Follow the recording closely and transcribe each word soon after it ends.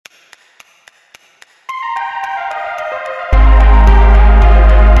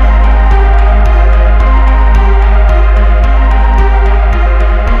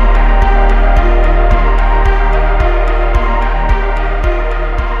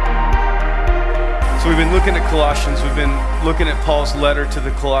We've been looking at Colossians. We've been looking at Paul's letter to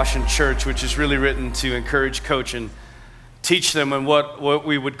the Colossian church, which is really written to encourage, coach, and teach them in what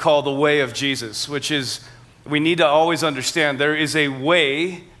we would call the way of Jesus, which is we need to always understand there is a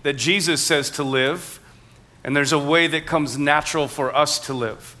way that Jesus says to live, and there's a way that comes natural for us to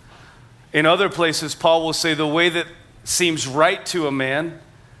live. In other places, Paul will say the way that seems right to a man,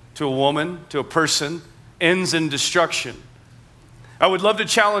 to a woman, to a person, ends in destruction. I would love to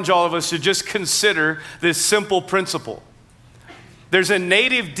challenge all of us to just consider this simple principle. There's a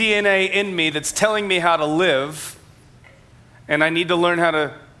native DNA in me that's telling me how to live, and I need to learn how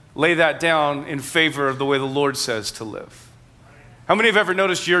to lay that down in favor of the way the Lord says to live. How many have ever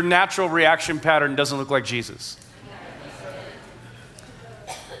noticed your natural reaction pattern doesn't look like Jesus?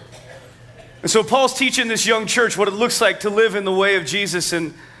 And so Paul's teaching this young church what it looks like to live in the way of Jesus,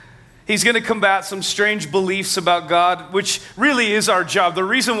 and he's going to combat some strange beliefs about God, which really is our job. The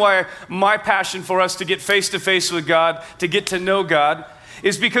reason why my passion for us to get face-to-face with God, to get to know God,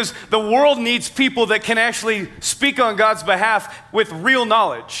 is because the world needs people that can actually speak on God's behalf with real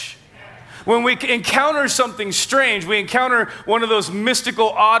knowledge. When we encounter something strange, we encounter one of those mystical,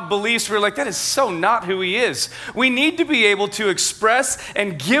 odd beliefs, we're like, that is so not who he is. We need to be able to express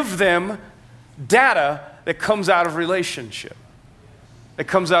and give them data that comes out of relationship. That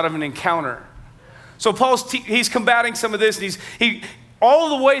comes out of an encounter. So he's combating some of this, and he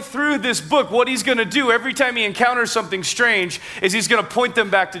all the way through this book, what he's going to do every time he encounters something strange is he's going to point them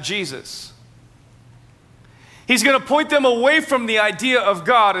back to Jesus. He's going to point them away from the idea of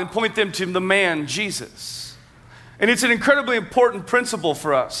God and point them to the man, Jesus. And it's an incredibly important principle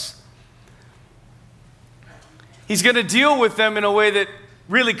for us. He's going to deal with them in a way that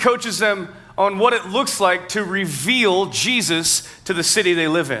really coaches them on what it looks like to reveal Jesus to the city they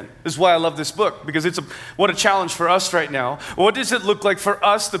live in. This is why I love this book, because what a challenge for us right now. What does it look like for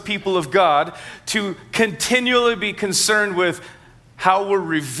us, the people of God, to continually be concerned with how we're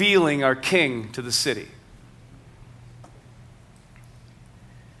revealing our King to the city?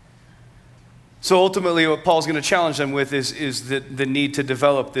 So ultimately what Paul's going to challenge them with is the need to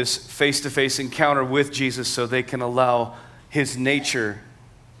develop this face-to-face encounter with Jesus so they can allow his nature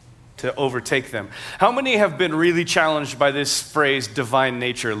to overtake them. How many have been really challenged by this phrase, divine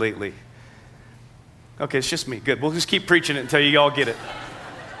nature, lately? Okay, it's just me. Good. We'll just keep preaching it until you all get it.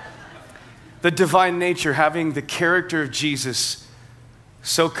 The divine nature, having the character of Jesus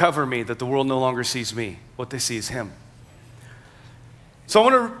so cover me that the world no longer sees me. What they see is him. So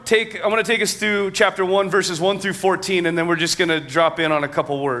I want to take us through chapter 1, verses 1 through 14, and then we're just going to drop in on a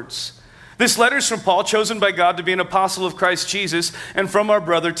couple words. This letter is from Paul, chosen by God to be an apostle of Christ Jesus, and from our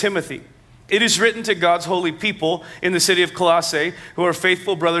brother Timothy. It is written to God's holy people in the city of Colossae, who are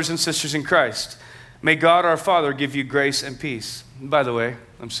faithful brothers and sisters in Christ. May God our Father give you grace and peace. And by the way,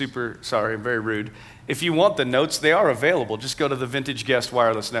 I'm super sorry, I'm very rude. If you want the notes, they are available. Just go to the Vintage Guest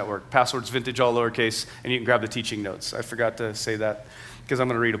Wireless Network. Password's vintage, all lowercase, and you can grab the teaching notes. I forgot to say that because I'm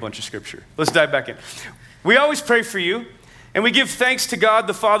going to read a bunch of scripture. Let's dive back in. We always pray for you. And we give thanks to God,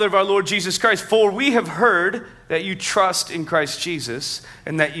 the Father of our Lord Jesus Christ, for we have heard that you trust in Christ Jesus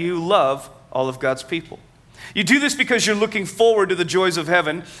and that you love all of God's people. You do this because you're looking forward to the joys of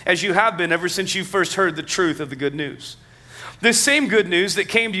heaven, as you have been ever since you first heard the truth of the good news. This same good news that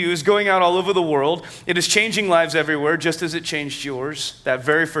came to you is going out all over the world. It is changing lives everywhere, just as it changed yours. That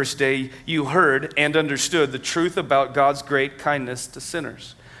very first day you heard and understood the truth about God's great kindness to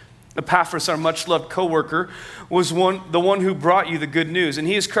sinners. Epaphras, our much-loved co-worker, was the one who brought you the good news, and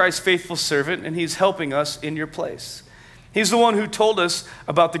he is Christ's faithful servant, and he's helping us in your place. He's the one who told us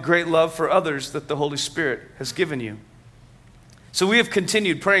about the great love for others that the Holy Spirit has given you. So we have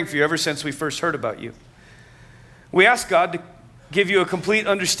continued praying for you ever since we first heard about you. We ask God to give you a complete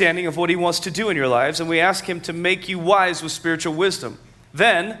understanding of what he wants to do in your lives, and we ask him to make you wise with spiritual wisdom.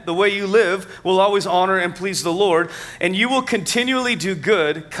 Then, the way you live will always honor and please the Lord, and you will continually do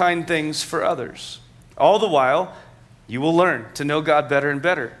good, kind things for others. All the while, you will learn to know God better and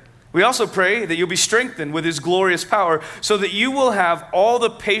better. We also pray that you'll be strengthened with his glorious power so that you will have all the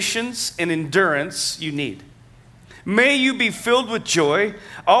patience and endurance you need. May you be filled with joy,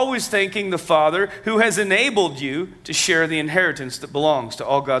 always thanking the Father who has enabled you to share the inheritance that belongs to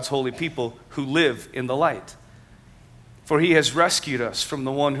all God's holy people who live in the light. For he has rescued us from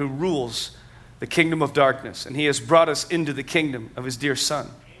the one who rules the kingdom of darkness, and he has brought us into the kingdom of his dear Son.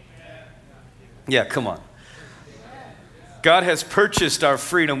 Yeah, come on. God has purchased our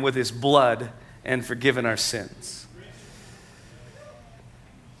freedom with his blood and forgiven our sins.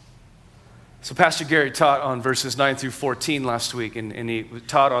 So Pastor Gary taught on verses 9 through 14 last week, and he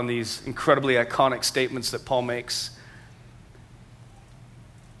taught on these incredibly iconic statements that Paul makes.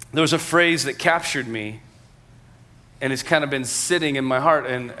 there was a phrase that captured me, and it's kind of been sitting in my heart,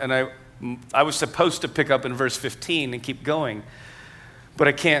 and I was supposed to pick up in verse 15 and keep going, but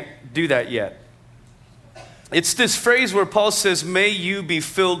I can't do that yet. It's this phrase where Paul says, may you be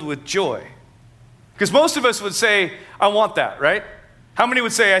filled with joy. Because most of us would say, I want that, right? How many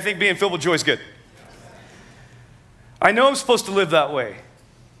would say, I think being filled with joy is good? I know I'm supposed to live that way.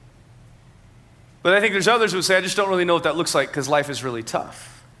 But I think there's others who would say, I just don't really know what that looks like because life is really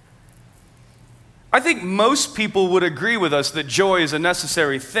tough. I think most people would agree with us that joy is a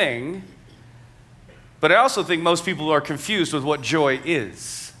necessary thing, but I also think most people are confused with what joy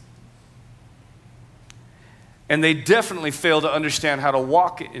is. And they definitely fail to understand how to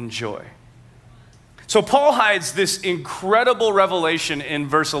walk in joy. So Paul hides this incredible revelation in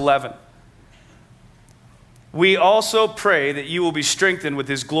verse 11. We also pray that you will be strengthened with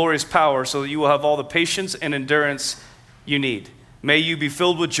his glorious power so that you will have all the patience and endurance you need. May you be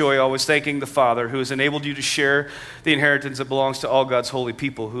filled with joy, always thanking the Father who has enabled you to share the inheritance that belongs to all God's holy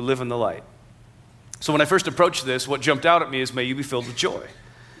people who live in the light. So when I first approached this, what jumped out at me is may you be filled with joy.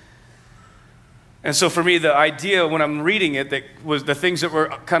 And so for me, the idea when I'm reading it, that was the things that were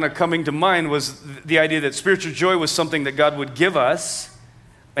kind of coming to mind was the idea that spiritual joy was something that God would give us,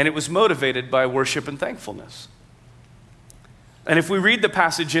 and it was motivated by worship and thankfulness. And if we read the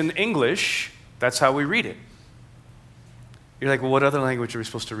passage in English, that's how we read it. You're like, well, what other language are we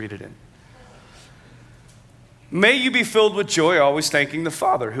supposed to read it in? May you be filled with joy, always thanking the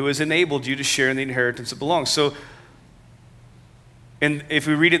Father who has enabled you to share in the inheritance that belongs. So, and if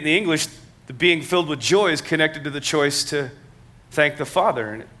we read it in the English, the being filled with joy is connected to the choice to thank the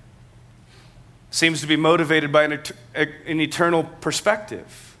Father. And it seems to be motivated by an eternal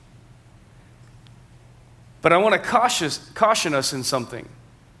perspective. But I want to caution us in something.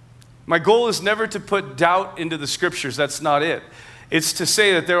 My goal is never to put doubt into the scriptures. That's not it. It's to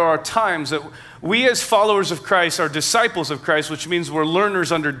say that there are times that we as followers of Christ are disciples of Christ, which means we're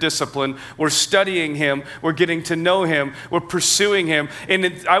learners under discipline. We're studying him. We're getting to know him. We're pursuing him.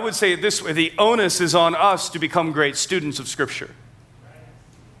 And I would say it this way, the onus is on us to become great students of Scripture.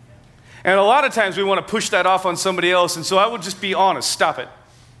 And a lot of times we want to push that off on somebody else, and so I would just be honest. Stop it.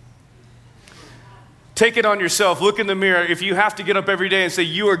 Take it on yourself. Look in the mirror. If you have to get up every day and say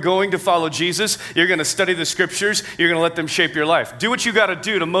you are going to follow Jesus, you're going to study the scriptures, you're going to let them shape your life. Do what you got to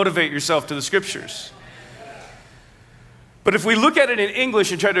do to motivate yourself to the scriptures. But if we look at it in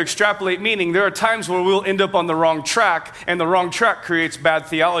English and try to extrapolate meaning, there are times where we'll end up on the wrong track, and the wrong track creates bad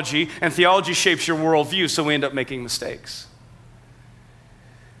theology, and theology shapes your worldview, so we end up making mistakes.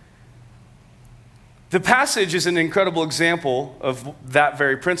 The passage is an incredible example of that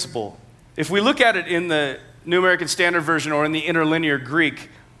very principle. If we look at it in the New American Standard Version or in the interlinear Greek,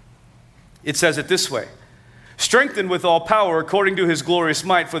 it says it this way: strengthened with all power according to his glorious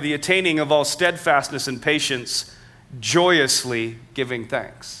might for the attaining of all steadfastness and patience, joyously giving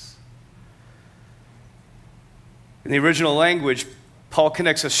thanks. In the original language, Paul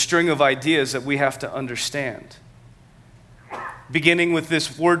connects a string of ideas that we have to understand. Beginning with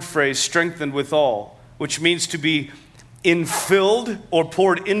this word phrase, strengthened with all, which means to be infilled or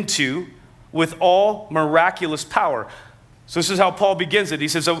poured into with all miraculous power. So this is how Paul begins it. He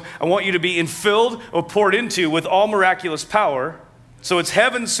says, I want you to be infilled or poured into with all miraculous power. So it's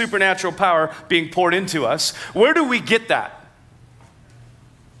heaven's supernatural power being poured into us. Where do we get that?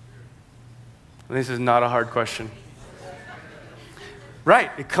 This is not a hard question.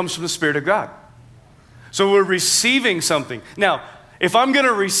 Right, it comes from the Spirit of God. So we're receiving something. Now, if I'm going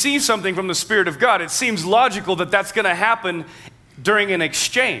to receive something from the Spirit of God, it seems logical that that's going to happen during an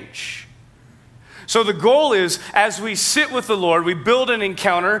exchange. So the goal is, as we sit with the Lord, we build an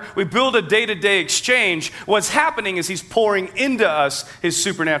encounter, we build a day-to-day exchange. What's happening is he's pouring into us his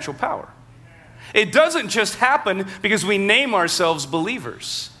supernatural power. It doesn't just happen because we name ourselves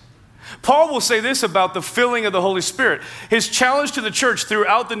believers. Paul will say this about the filling of the Holy Spirit. His challenge to the church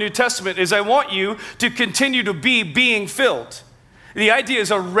throughout the New Testament is, I want you to continue to be being filled. The idea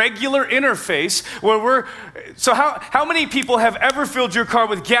is a regular interface where so how many people have ever filled your car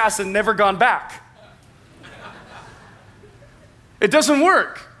with gas and never gone back? It doesn't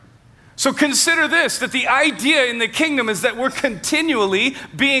work. So consider this, that the idea in the kingdom is that we're continually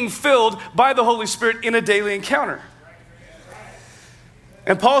being filled by the Holy Spirit in a daily encounter.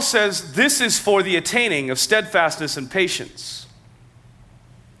 And Paul says this is for the attaining of steadfastness and patience.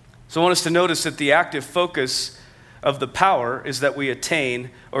 So I want us to notice that the active focus of the power is that we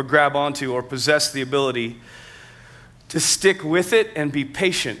attain or grab onto or possess the ability to stick with it and be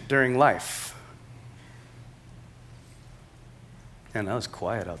patient during life. And that was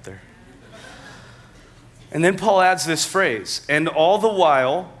quiet out there. And then Paul adds this phrase, and all the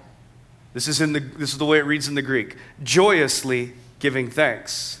while This is the way it reads in the Greek. Joyously giving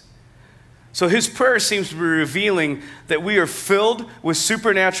thanks. So his prayer seems to be revealing that we are filled with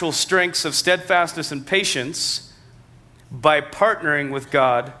supernatural strengths of steadfastness and patience by partnering with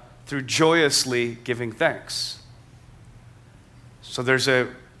God through joyously giving thanks. So there's a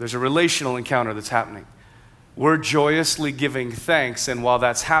relational encounter that's happening. We're joyously giving thanks, and while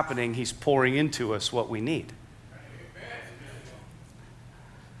that's happening, he's pouring into us what we need.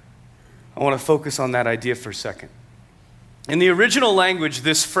 I want to focus on that idea for a second. In the original language,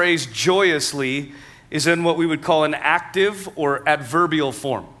 this phrase joyously is in what we would call an active or adverbial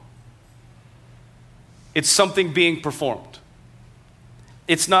form. It's something being performed.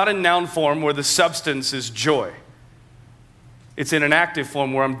 It's not in noun form where the substance is joy. It's in an active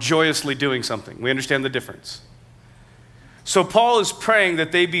form where I'm joyously doing something. We understand the difference. So Paul is praying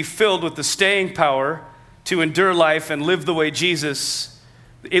that they be filled with the staying power to endure life and live the way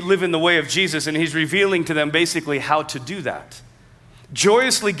live in the way of Jesus, and he's revealing to them basically how to do that.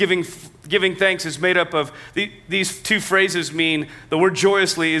 Joyously giving thanks is made up of, these two phrases mean, the word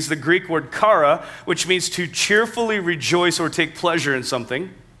joyously is the Greek word chara, which means to cheerfully rejoice or take pleasure in something.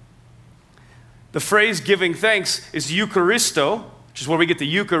 The phrase giving thanks is Eucharisto, which is where we get the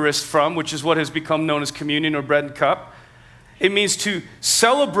Eucharist from, which is what has become known as communion or bread and cup. It means to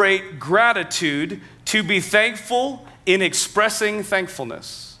celebrate gratitude, to be thankful in expressing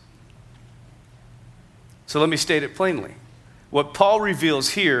thankfulness. So let me state it plainly. What Paul reveals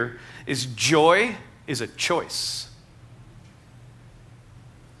here is joy is a choice.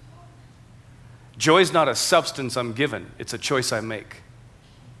 Joy is not a substance I'm given, it's a choice I make.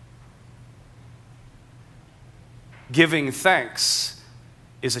 Giving thanks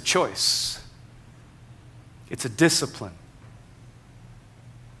is a choice. It's a discipline.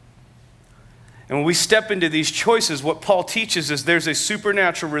 And when we step into these choices, what Paul teaches is there's a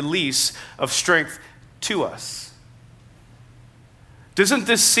supernatural release of strength to us. Doesn't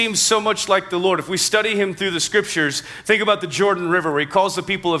this seem so much like the Lord? If we study him through the scriptures, think about the Jordan River where he calls the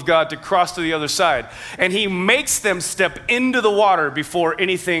people of God to cross to the other side. And he makes them step into the water before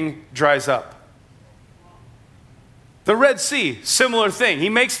anything dries up. The Red Sea, similar thing. He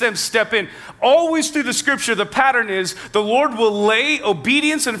makes them step in. Always through the scripture, the pattern is the Lord will lay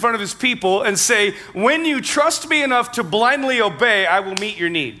obedience in front of his people and say, when you trust me enough to blindly obey, I will meet your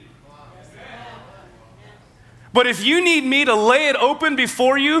need. But if you need me to lay it open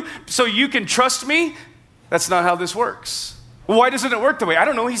before you so you can trust me, that's not how this works. Why doesn't it work that way? I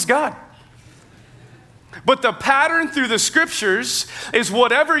don't know. He's God. But the pattern through the scriptures is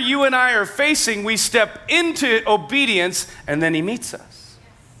whatever you and I are facing, we step into obedience and then he meets us.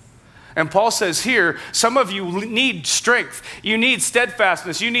 And Paul says here, some of you need strength. You need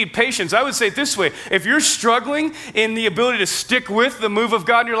steadfastness. You need patience. I would say it this way. If you're struggling in the ability to stick with the move of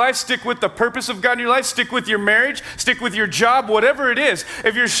God in your life, stick with the purpose of God in your life, stick with your marriage, stick with your job, whatever it is.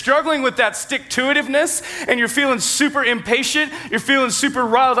 If you're struggling with that stick-to-itiveness and you're feeling super impatient, you're feeling super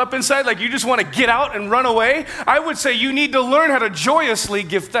riled up inside, like you just want to get out and run away, I would say you need to learn how to joyously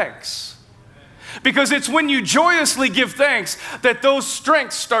give thanks. Because it's when you joyously give thanks that those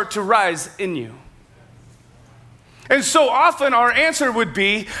strengths start to rise in you. And so often our answer would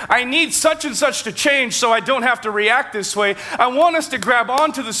be, I need such and such to change so I don't have to react this way. I want us to grab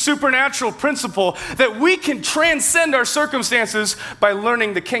onto the supernatural principle that we can transcend our circumstances by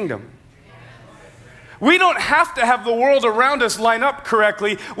learning the kingdom. We don't have to have the world around us line up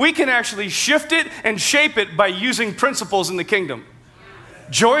correctly. We can actually shift it and shape it by using principles in the kingdom.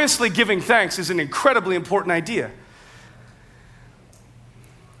 Joyously giving thanks is an incredibly important idea.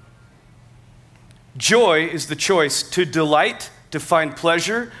 Joy is the choice to delight, to find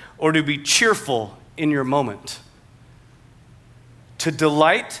pleasure, or to be cheerful in your moment. To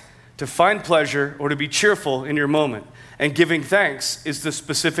delight, to find pleasure, or to be cheerful in your moment. And giving thanks is the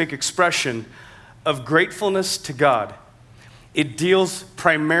specific expression of gratefulness to God. It deals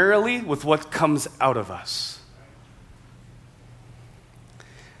primarily with what comes out of us.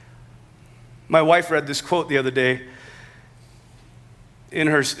 My wife read this quote the other day in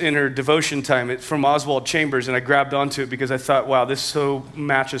her devotion time. It's from Oswald Chambers, and I grabbed onto it because I thought, wow, this so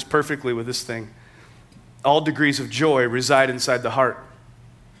matches perfectly with this thing. All degrees of joy reside inside the heart.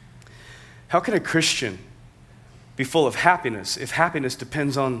 How can a Christian be full of happiness if happiness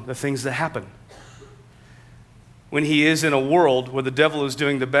depends on the things that happen? When he is in a world where the devil is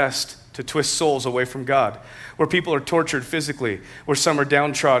doing the best to twist souls away from God, where people are tortured physically, where some are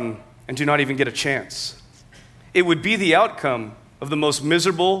downtrodden and do not even get a chance. It would be the outcome of the most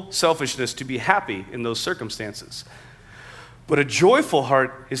miserable selfishness to be happy in those circumstances. But a joyful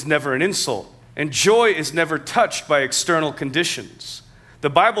heart is never an insult, and joy is never touched by external conditions. The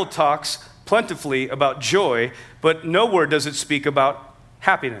Bible talks plentifully about joy, but nowhere does it speak about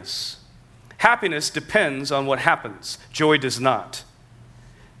happiness. Happiness depends on what happens. Joy does not.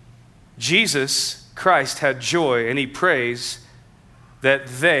 Jesus Christ had joy, and he prays that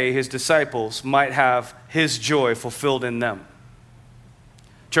they, his disciples, might have his joy fulfilled in them.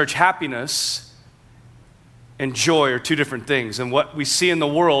 Church, happiness and joy are two different things. And what we see in the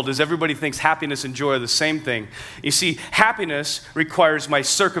world is everybody thinks happiness and joy are the same thing. You see, happiness requires my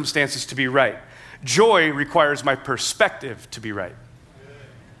circumstances to be right. Joy requires my perspective to be right.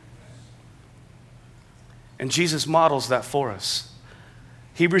 And Jesus models that for us.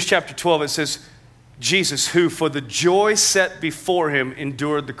 Hebrews chapter 12, it says, Jesus, who for the joy set before him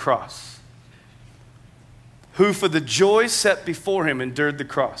endured the cross. Who for the joy set before him endured the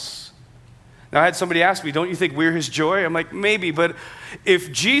cross. Now I had somebody ask me, don't you think we're his joy? I'm like, maybe, but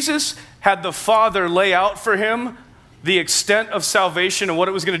if Jesus had the Father lay out for him the extent of salvation and what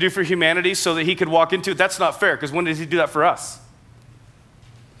it was going to do for humanity so that he could walk into it, that's not fair, because when did he do that for us?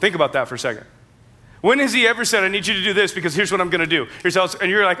 Think about that for a second. When has he ever said, I need you to do this because here's what I'm going to do? Here's how and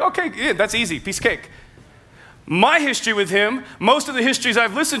you're like, okay, yeah, that's easy, piece of cake. My history with him, most of the histories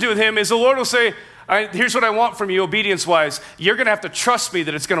I've listened to with him is the Lord will say, here's what I want from you obedience-wise. You're going to have to trust me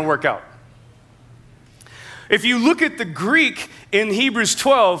that it's going to work out. If you look at the Greek in Hebrews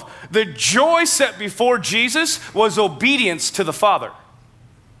 12, the joy set before Jesus was obedience to the Father.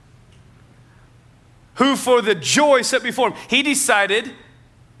 Who for the joy set before him, he decided,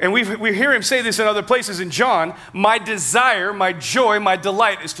 and we hear him say this in other places in John, my desire, my joy, my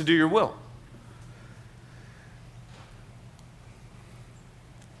delight is to do your will.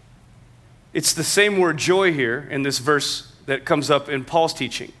 It's the same word joy here in this verse that comes up in Paul's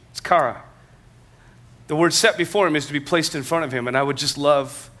teaching. It's chara. The word set before him is to be placed in front of him, and I would just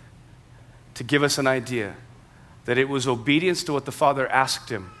love to give us an idea that it was obedience to what the Father asked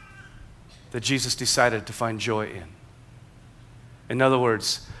him that Jesus decided to find joy in. In other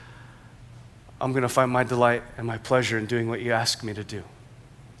words, I'm going to find my delight and my pleasure in doing what you ask me to do.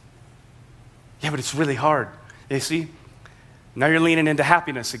 Yeah, but it's really hard. You see? Now you're leaning into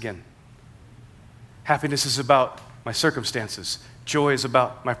happiness again. Happiness is about my circumstances. Joy is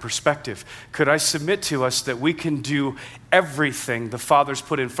about my perspective. Could I submit to us that we can do everything the Father's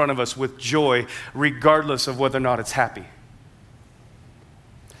put in front of us with joy, regardless of whether or not it's happy?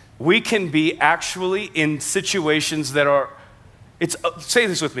 We can be actually in situations that are, say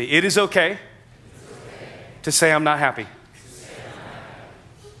this with me, it is okay, to say I'm not happy.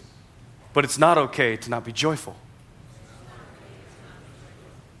 But it's not okay to not be joyful.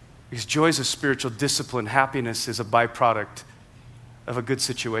 Because joy is a spiritual discipline. Happiness is a byproduct of a good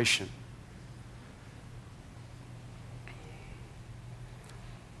situation.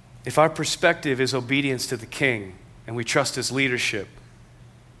 If our perspective is obedience to the King and we trust his leadership,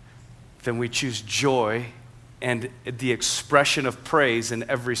 then we choose joy and the expression of praise in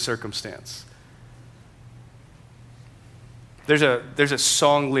every circumstance. There's a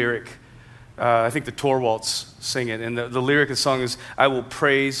song lyric, I think the Torwalds sing it, and the lyric of the song is, I will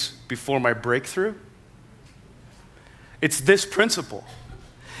praise before my breakthrough. It's this principle.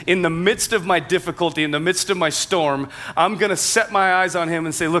 In the midst of my difficulty, in the midst of my storm, I'm going to set my eyes on him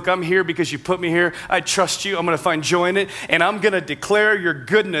and say, look, I'm here because you put me here. I trust you. I'm going to find joy in it. And I'm going to declare your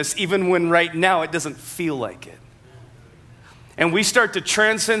goodness even when right now it doesn't feel like it. And we start to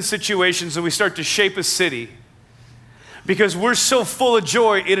transcend situations and we start to shape a city because we're so full of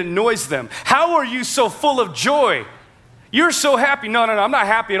joy, it annoys them. How are you so full of joy? You're so happy. No, I'm not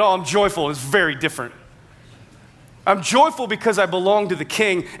happy at all. I'm joyful. It's very different. I'm joyful because I belong to the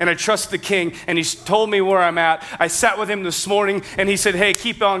King and I trust the King and he's told me where I'm at. I sat with him this morning and he said, hey,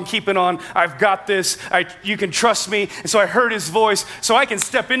 keep on keeping on. I've got this. You can trust me. And so I heard his voice so I can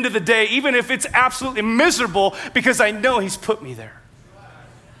step into the day even if it's absolutely miserable because I know he's put me there.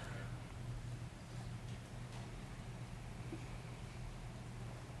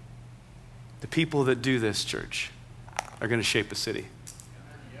 The people that do this, church, are going to shape a city.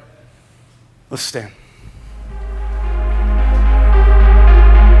 Let's stand.